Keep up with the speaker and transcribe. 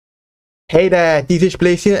Hey there, TH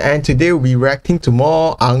Plays here, and today we'll be reacting to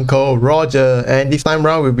more Uncle Roger. And this time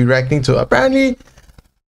around, we'll be reacting to apparently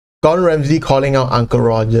Gordon Ramsay calling out Uncle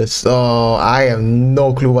Roger. So I have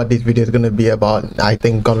no clue what this video is gonna be about. I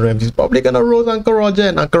think Gordon Ramsay is probably gonna roast Uncle Roger,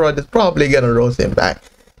 and Uncle Roger's probably gonna roast him back.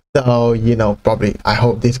 So probably I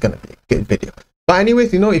hope this is gonna be a good video. But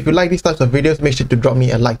anyways, if you like these types of videos, make sure to drop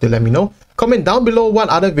me a like to let me know. Comment down below what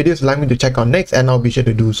other videos you'd like me to check out next, and I'll be sure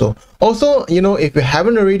to do so. Also, if you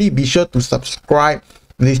haven't already, be sure to subscribe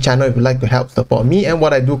to this channel if you'd like to help support me and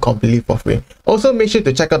what I do completely for free. Also, make sure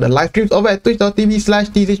to check out the live streams over at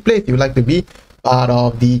twitch.tv/thplays if you'd like to be part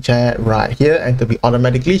of the chat right here and to be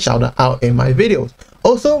automatically shouted out in my videos.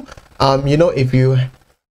 Also, if you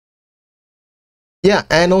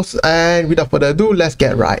and without further ado, let's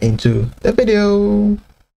get right into the video.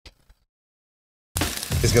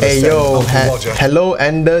 Hey yo, hello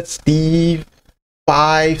Ender Steve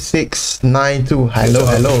 5692. Hello.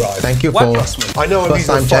 Thank you for I know I'm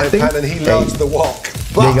using a frying pan and he loves the wok.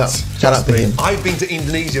 But shout out to him. I've been to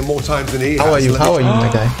Indonesia more times than he has. How are you,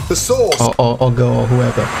 my guy? The sauce. Or girl or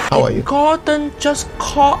whoever. How are you? Gordon just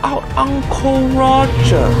called out Uncle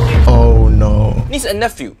Roger. Oh no. Niece and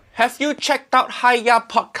nephew, have you checked out Hiya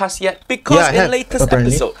podcast yet? Because in latest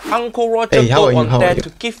episode, Uncle Roger go on there to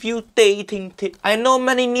give you dating tips. I know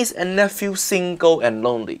many niece and nephew single and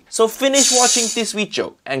lonely. So finish watching this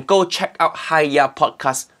video and go check out Hiya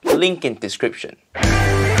podcast. Link in description.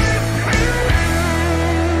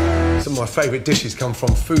 Some of my favourite dishes come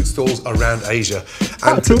from food stalls around Asia.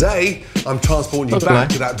 And today, I'm transporting you back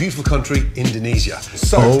to that beautiful country, Indonesia.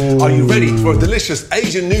 So, are you ready for a delicious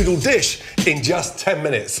Asian noodle dish in just 10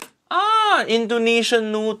 minutes?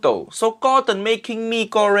 Indonesian noodle. So Gordon making mee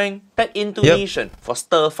goreng, that Indonesian for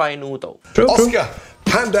stir-fry noodle. Oscar,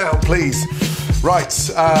 pan down, please. Right,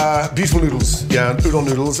 beautiful noodles. Yeah, udon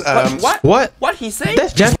noodles. What he say?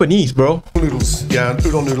 That's Japanese, bro. Noodles. Yeah,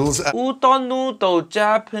 udon noodles. Udon noodle,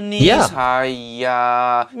 Japanese.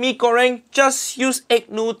 Yeah. Mee goreng, just use egg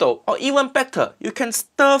noodle. Or even better, you can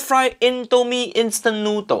stir-fry Indomie instant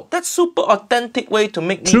noodle. That's super authentic way to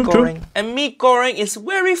make mee goreng. And mee goreng is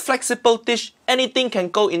very flexible dish. Anything can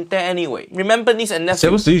go in there anyway. Remember niece and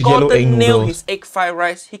nephew, Gordon nailed his egg fried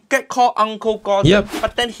rice. He get called Uncle Gordon,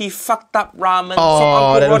 but then he fucked up ramen. So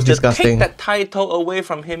Uncle Roger take that title away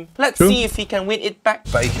from him. Let's see if he can win it back.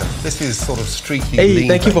 Bacon. This is sort of streaky. Hey,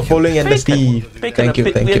 thank you for following Ender Steve. Bacon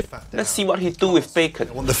thank you. Let's see what he do with bacon.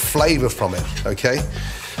 I want the flavour from it, okay?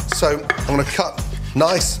 So I'm going to cut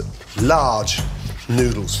nice, large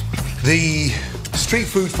noodles. The street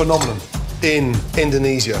food phenomenon in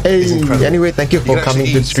Indonesia is incredible. Anyway, thank you for coming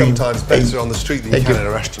to the stream. Sometimes better on the street than you can in a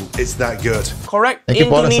restaurant. It's that good. Correct.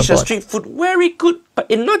 Indonesia street food, very good. But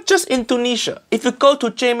in not just Indonesia. If you go to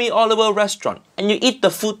Jamie Oliver restaurant and you eat the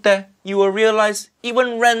food there, you will realize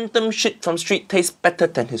even random shit from street tastes better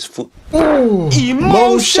than his food.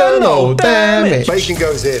 Emotional damage. Bacon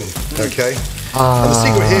goes in, okay? And the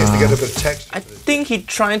secret here is to get a bit of texture. I think he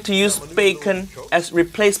trying to use bacon as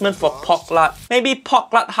replacement for pork lard. Maybe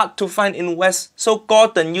pork lard hard to find in West, so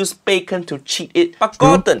Gordon used bacon to cheat it. But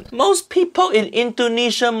Gordon, most people in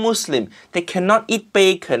Indonesia Muslim, they cannot eat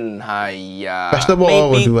bacon. Maybe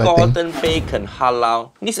Gordon bacon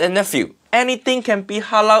halal. Niece and nephew, anything can be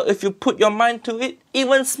halal if you put your mind to it.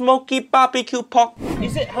 Even smoky barbecue pork.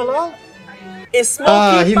 Is it halal? Is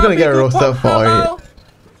smoky he's gonna get roasted for it.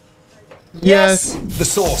 Yes. The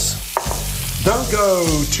sauce. Don't go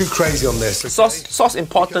too crazy on this. Okay? Sauce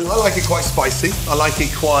important. I like it quite spicy. I like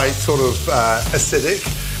it quite sort of acidic.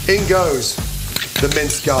 In goes the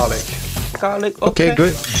minced garlic. Garlic, okay.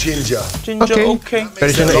 Good. Ginger. Okay.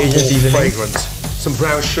 Traditional Asian seasoning. Fragrance. Some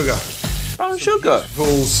brown sugar. Brown sugar.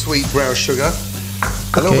 Full sweet brown sugar.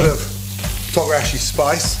 A little bit of togarashi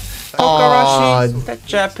spice. Togarashi. That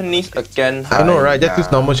Japanese again. I know, right? Just use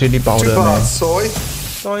normal chili powder, 2 man. parts soy.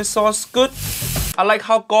 Soy sauce, good. I like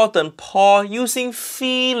how Gordon pour using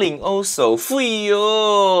feeling also.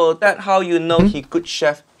 Fuyo. That's how you know he good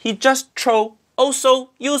chef. He just throw.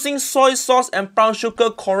 Also, using soy sauce and brown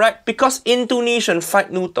sugar correct because Indonesian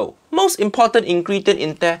fried noodle. Most important ingredient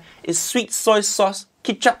in there is sweet soy sauce,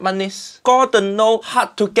 ketchup manis. Gordon know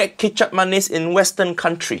hard to get ketchup manis in Western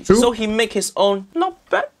countries. So he make his own. Not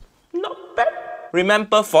bad.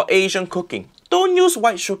 Remember for Asian cooking, don't use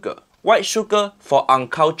white sugar. White sugar for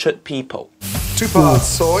uncultured people. 2 parts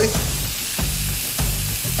soy.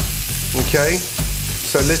 Okay.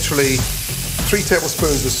 So literally 3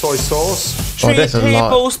 tablespoons of soy sauce. 3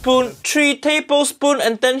 tablespoons,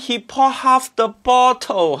 and then he pour half the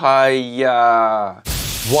bottle. 1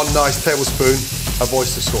 nice tablespoon of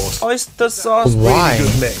oyster sauce. Oyster sauce. Why?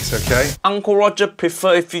 Really good mix, okay? Uncle Roger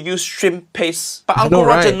prefer if you use shrimp paste. But I Uncle know,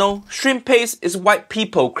 Roger right? know shrimp paste is white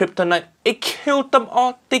people kryptonite. It killed them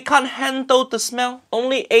all. They can't handle the smell.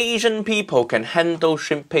 Only Asian people can handle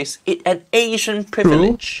shrimp paste. It's an Asian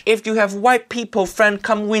privilege. If you have white people friend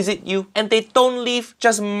come visit you and they don't leave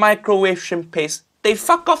just microwave shrimp paste, they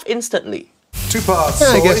fuck off instantly. 2 parts Yeah,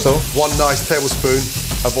 soy, I guess so. 1 nice tablespoon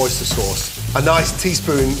of oyster sauce, a nice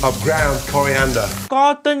teaspoon of ground coriander.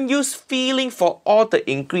 Gordon used feeling for all the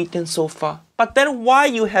ingredients so far. But then why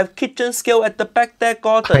you have kitchen scale at the back there,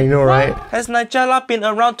 Gordon? I know, right? Has Nigella been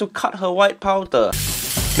around to cut her white powder?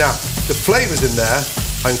 Now, the flavours in there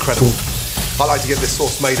are incredible. I like to get this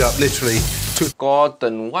sauce made up literally.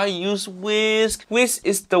 Gordon, why use whisk? Whisk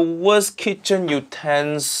is the worst kitchen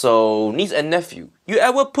utensil. Niece and nephew, you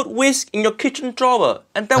ever put whisk in your kitchen drawer?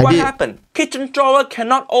 And then I what did. happened? Kitchen drawer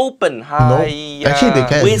cannot open. Actually they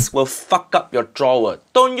can. Whisk will fuck up your drawer.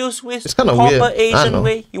 Don't use whisk. It's kinda Proper weird. I don't Asian know.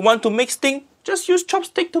 way. You want to mix things? Just use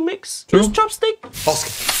chopstick to mix. True. Use chopstick.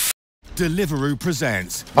 Oscar. Deliveroo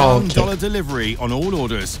presents Oh, $1 okay. delivery on all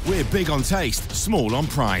orders. We're big on taste, small on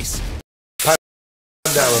price.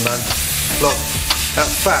 Down, man. Look, that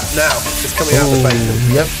fat now is coming out of the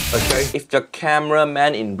bacon. Yep. Okay? If your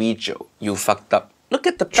cameraman in video, you fucked up. Look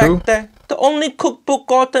at the True. back there. The only cookbook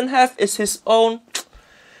Gordon have is his own.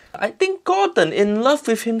 I think Gordon in love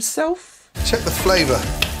with himself. Check the flavour.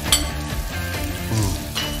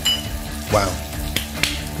 Wow.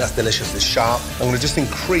 That's delicious. It's sharp. I'm going to just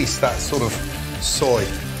increase that sort of soy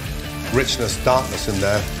richness, darkness in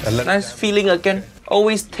there. And let Nice feeling again.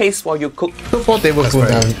 Always taste while you cook. So 4 tablespoons.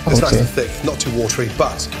 It's nice Okay. and thick, not too watery,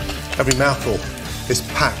 but every mouthful is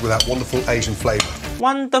packed with that wonderful Asian flavour.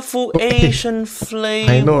 Wonderful Asian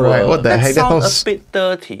flavor. I know, right? What the that heck? That sounds sounds- a bit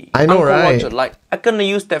dirty. I know, Uncle right? Roger, like, I'm gonna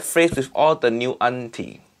use that phrase with all the new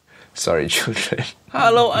auntie. Sorry, children.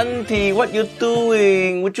 Hello, auntie. What you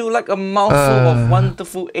doing? Would you like a mouthful of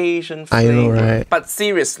wonderful Asian I flavor? know, right? But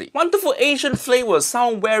seriously, wonderful Asian flavors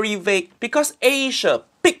sound very vague because Asia,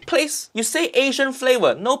 big place. You say Asian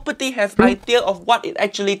flavor, nobody have idea of what it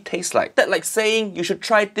actually tastes like. That like saying you should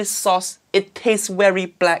try this sauce, it tastes very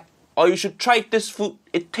black. Or you should try this food,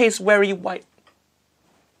 it tastes very white.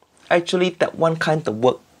 Actually, that one kind of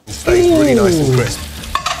work. It stays really nice and crisp.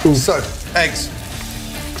 So, eggs.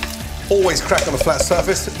 Always crack on a flat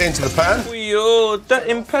surface into the pan. Yo, that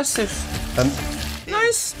impressive. And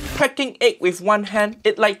Nice. Cracking egg with one hand,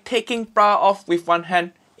 it like taking bra off with one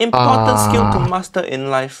hand. Important skill to master in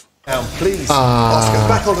life. down, please. Oscar,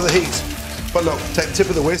 back onto the heat. But look, take the tip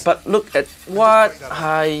of the whisk. But look at what?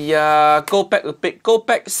 Hiya, go back a bit, go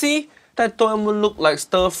back. See? That don't even look like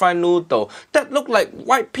stir-fry noodle. That look like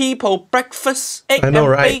white people breakfast, egg I know,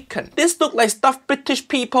 and right? bacon. This look like stuff British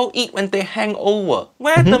people eat when they hang over.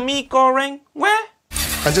 Where the mee goreng? Where?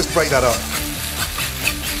 And just break that up.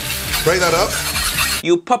 Break that up.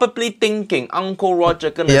 You probably thinking Uncle Roger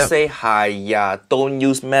gonna Yep. say, hiya, don't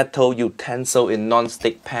use metal utensil in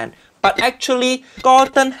non-stick pan. But actually,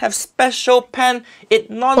 Gordon have special pan. It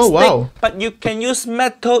non-stick, wow. but you can use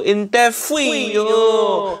metal in there free.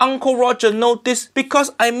 Uncle Roger know this because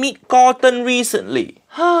I meet Gordon recently.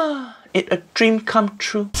 It a dream come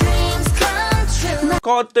true.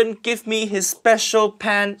 Gordon give me his special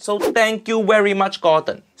pan, so thank you very much,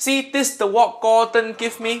 Gordon. See, this the what Gordon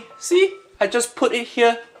give me. See, I just put it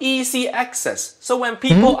here, easy access. So when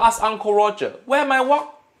people ask Uncle Roger, where my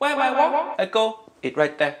wok? Where my wok? I go, it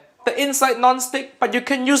right there. The inside non-stick, but you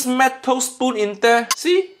can use metal spoon in there.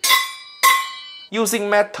 See? Using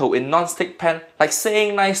metal in non-stick pan, like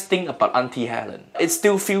saying nice thing about Auntie Helen. It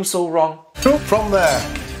still feels so wrong. From there,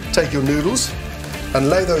 take your noodles and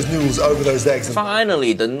lay those noodles over those eggs. And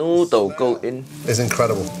Finally, the noodle go in. it's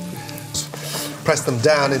incredible. Press them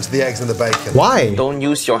down into the eggs and the bacon. Why? Don't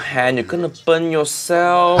use your hand, you're gonna burn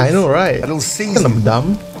yourself. I know, right? A little Kind season. of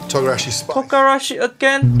dumb. Togarashi spice. Togarashi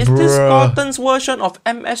again? Is this Bruh. Gordon's version of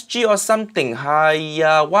MSG or something?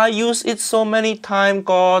 Hiya, why use it so many times,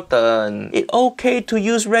 Gordon? It's okay to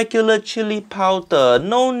use regular chili powder.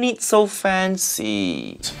 No need so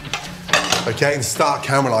fancy. Okay, and start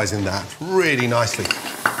caramelizing that really nicely.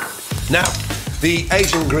 Now, the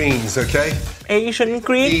Asian greens, okay? Asian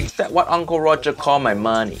green? That's what Uncle Roger call my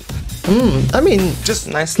money. I mean, Just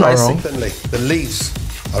Nice not slicing. wrong. thinly. The leaves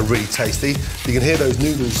are really tasty. You can hear those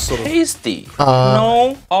noodles sort of Tasty.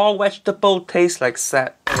 No, all vegetable taste like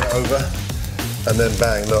sap. over. And then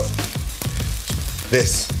bang, look.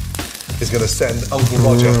 This is going to send Uncle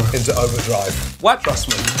Roger into overdrive. What? Trust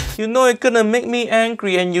me. You know it's gonna make me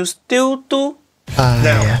angry and you still do? Now,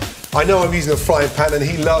 yeah. I know I'm using a frying pan and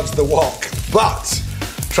he loves the wok, but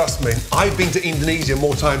Trust me, I've been to Indonesia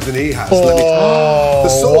more times than he has. Oh, The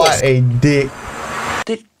sauce. what a dick.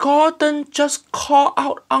 Did Gordon just call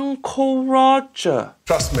out Uncle Roger?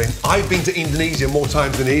 Trust me, I've been to Indonesia more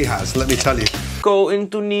times than he has, let me tell you. Go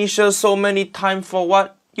Indonesia so many times for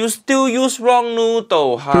what? You still use wrong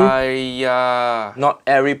noodle, hiya. Not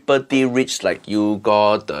everybody rich like you,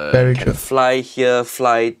 Gordon. Very Can true. fly here,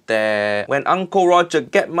 fly there. When Uncle Roger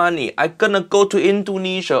get money, I gonna go to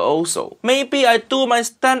Indonesia also. Maybe I do my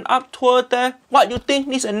stand-up tour there. What you think,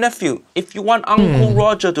 niece and nephew? If you want Uncle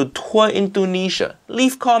Roger to tour Indonesia,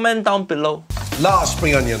 leave comment down below. Large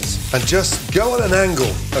spring onions, and just go on an angle,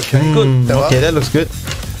 okay? Good. Okay, that looks good.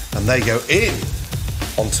 And they go in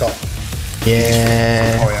on top.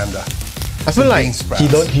 Yeah. Coriander. I feel like he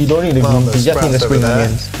don't need the beans, he just need the spring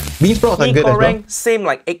onions. Bean sprouts are Mee good as well. goreng, same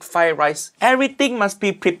like egg fried rice. Everything must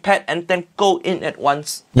be prepared and then go in at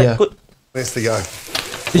once. Yeah. Good. There's the go.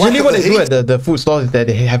 Usually Whack what up they the do heat. at the food stores is that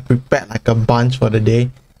they have prepared like a bunch for the day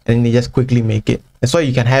and then they just quickly make it. That's why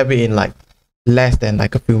you can have it in like less than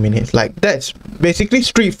like a few minutes. Like that's basically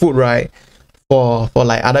street food, right? For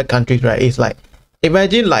like other countries, right? It's like,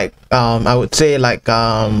 imagine like I would say like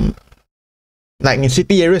in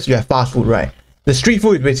city areas you have fast food, right? The street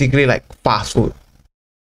food is basically like fast food,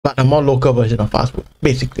 but a more local version of fast food,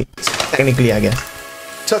 basically. Technically, I guess.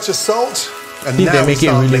 Touch of salt, and See, now they we make it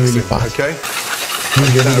start really, mixing, really fast. okay?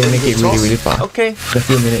 Usually they make it really, really fast. Okay. In a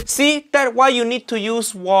few minutes. See, that's why you need to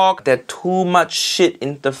use wok. There's too much shit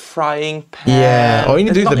in the frying pan. Yeah, or you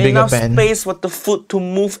need to There's use a not bigger enough pan. space for the food to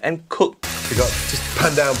move and cook. You got just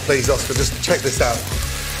pan down, please, Oscar. Just check this out.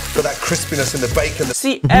 Got that crispiness in the bacon.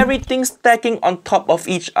 See, everything stacking on top of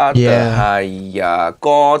each other. Yeah. Hiya,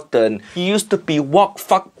 Gordon. You used to be wok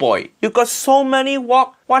fuckboy. You got so many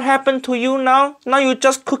wok. What happened to you now? Now you're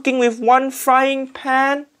just cooking with one frying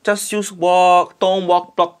pan? Just use wok. Don't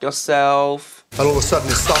wok block yourself. And all of a sudden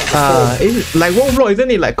it's starting to form. It's like wok vlog,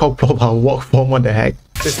 isn't it like called proper wok form? What the heck?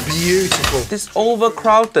 It's beautiful, This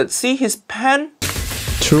overcrowded. See his pan?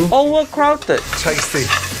 True. Overcrowded. tasty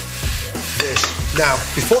dish. Now,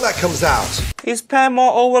 before that comes out, His pan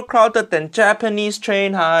more overcrowded than Japanese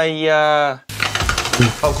train. Hiya.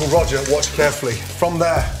 Uncle Roger, watch carefully. From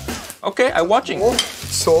there, Okay, I'm watching. more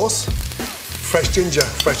sauce, fresh ginger,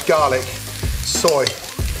 fresh garlic, soy.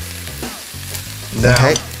 Now,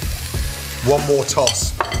 heck? one more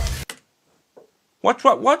toss.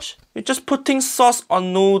 Watch. You're just putting sauce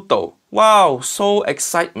on noodle. Wow, so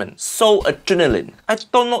excitement, so adrenaline. I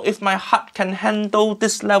don't know if my heart can handle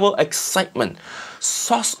this level excitement.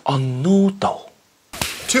 Sauce on noodle.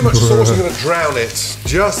 Too much sauce is going to drown it.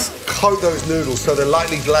 Just coat those noodles so they're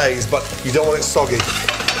lightly glazed, but you don't want it soggy.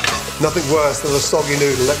 Nothing worse than a soggy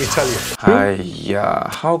noodle, let me tell you. Hiya,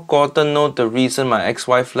 how Gordon know the reason my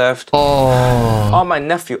ex-wife left? Oh. All my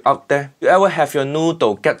nephew out there, you ever have your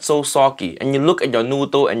noodle get so soggy and you look at your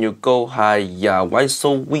noodle and you go, hiya, why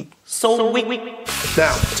so weak? So weak.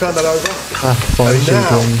 Now, turn that over. Sorry, And now,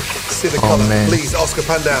 children. see the Oh, colour. man. Please, Oscar,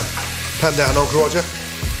 pan down. Pan down, Uncle Roger.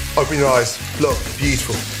 Open your eyes. Look,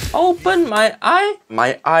 beautiful. Open my eye?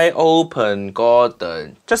 My eye open,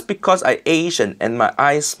 Gordon. Just because I Asian and my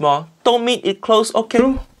eye small, don't mean it close, okay?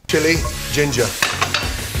 True. Chili, ginger.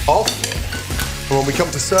 Off. And when we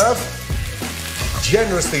come to serve,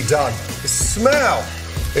 generously done. The smell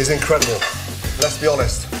is incredible. Let's be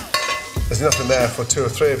honest. There's nothing there for 2 or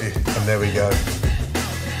 3 of you. And there we go.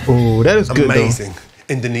 Oh, that is good though. Amazing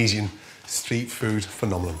Indonesian street food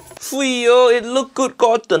phenomenon. Fuyo, it look good,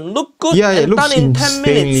 Gordon. Look good Yeah, it and looks done in 10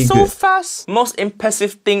 insanely minutes. So good. fast. Most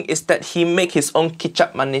impressive thing is that he make his own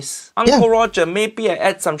ketchup manis. Uncle Roger, maybe I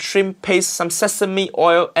add some shrimp paste, some sesame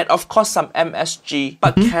oil, and of course some MSG.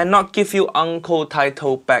 But cannot give you uncle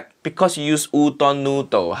title back because you use udon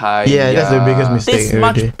noodle. Yeah, that's the biggest mistake This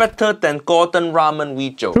much already. better than Gordon ramen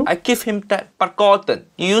video. I give him that. But Gordon,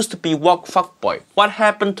 you used to be wok fuckboy. What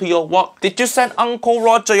happened to your wok? Did you send Uncle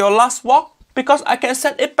Roger your last wok? Because I can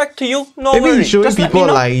send it back to you. No Maybe worries. he's showing Just let me people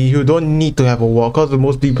know. like you don't need to have a wok, because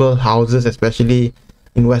most people houses, especially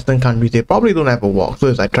in Western countries, they probably don't have a wok. So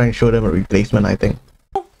it's like trying to show them a replacement, I think.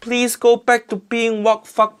 Please go back to being wok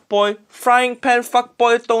fuckboy. Frying pan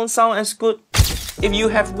fuckboy don't sound as good. If you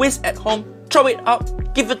have whisk at home, throw it out.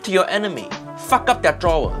 Give it to your enemy. Fuck up their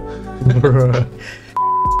drawer.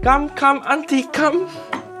 Come, auntie, come.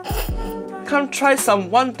 Come try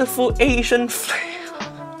some wonderful Asian flavor.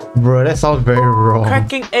 Bro, that sounds very wrong.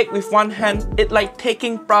 Cracking egg with one hand, it like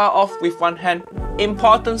taking bra off with one hand.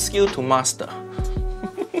 Important skill to master.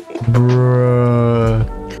 Bro.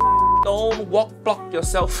 Don't walk block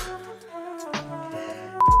yourself.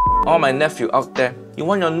 All my nephew out there, you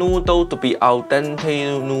want your noodle to be al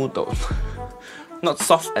dente noodle. Not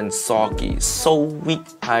soft and soggy, so weak.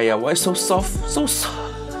 Hiya, why so soft? So soft.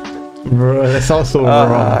 Bro, that sounds so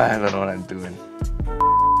wrong. I don't know what I'm doing.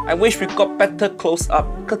 I wish we got better close up.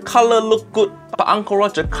 The color look good, but Uncle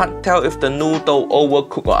Roger can't tell if the noodle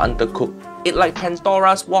overcooked or undercooked. It like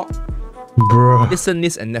Pandora's walk. Bro. Listen,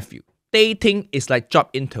 niece and nephew. Dating is like job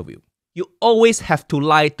interview. You always have to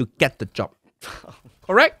lie to get the job.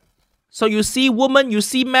 Correct? So you see woman, you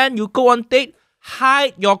see man, you go on date,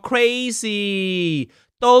 hide your crazy.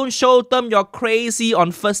 Don't show them you're crazy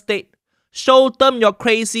on first date. Show them you're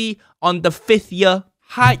crazy on the 5th year.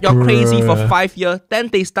 Hide your crazy for 5 years, then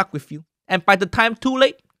they stuck with you. And by the time too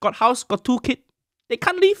late, got house, got 2 kids, they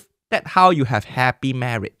can't leave. That's how you have happy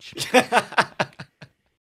marriage.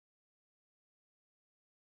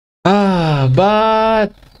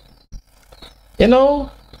 But you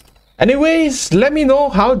know, anyways, let me know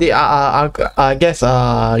how they I guess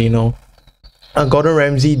you know, Gordon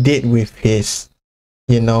Ramsay did with his,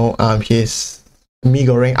 you know, his mee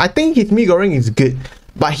goreng. I think his mee goreng is good,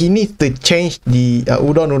 but he needs to change the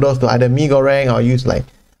udon noodles to either mee goreng or use like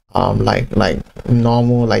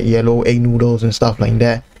normal like yellow egg noodles and stuff like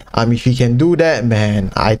that. If he can do that,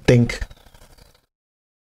 man, I think,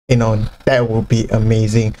 you know, that would be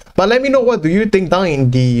amazing. But let me know what do you think down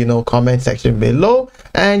in the, you know, comment section below.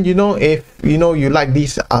 And you know, if you know you like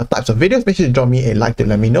these types of videos, make sure to drop me a like to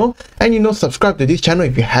let me know. And you know, subscribe to this channel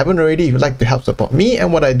if you haven't already, if you'd like to help support me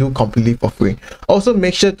and what I do completely for free. Also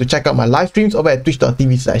make sure to check out my live streams over at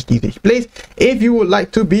twitch.tv/THPlays if you would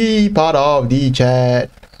like to be part of the chat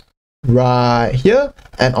right here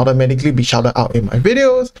and automatically be shouted out in my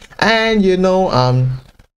videos. And you know,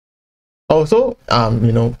 also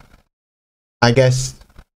you know, I guess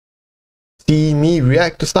see me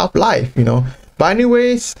react to stuff live, you know. But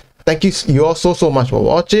anyways, thank you all so much for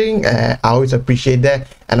watching. I always appreciate that,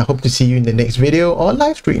 and I hope to see you in the next video or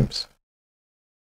live streams.